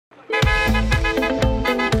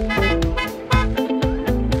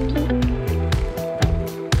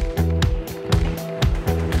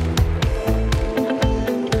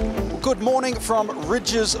morning from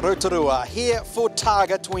Ridges, Rotorua, here for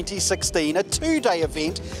Targa 2016, a two-day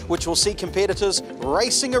event which will see competitors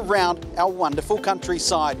racing around our wonderful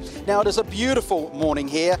countryside. Now, it is a beautiful morning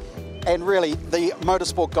here, and really the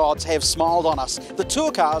motorsport gods have smiled on us. The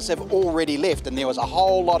tour cars have already left and there was a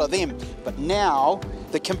whole lot of them, but now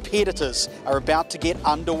the competitors are about to get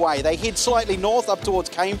underway. They head slightly north up towards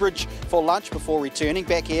Cambridge for lunch before returning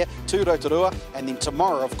back here to Rotorua, and then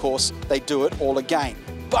tomorrow, of course, they do it all again.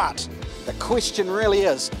 But the question really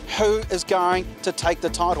is, who is going to take the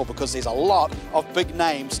title? Because there's a lot of big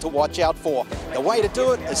names to watch out for. The way to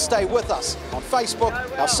do it is stay with us on Facebook,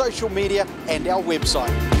 our social media and our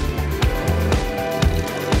website.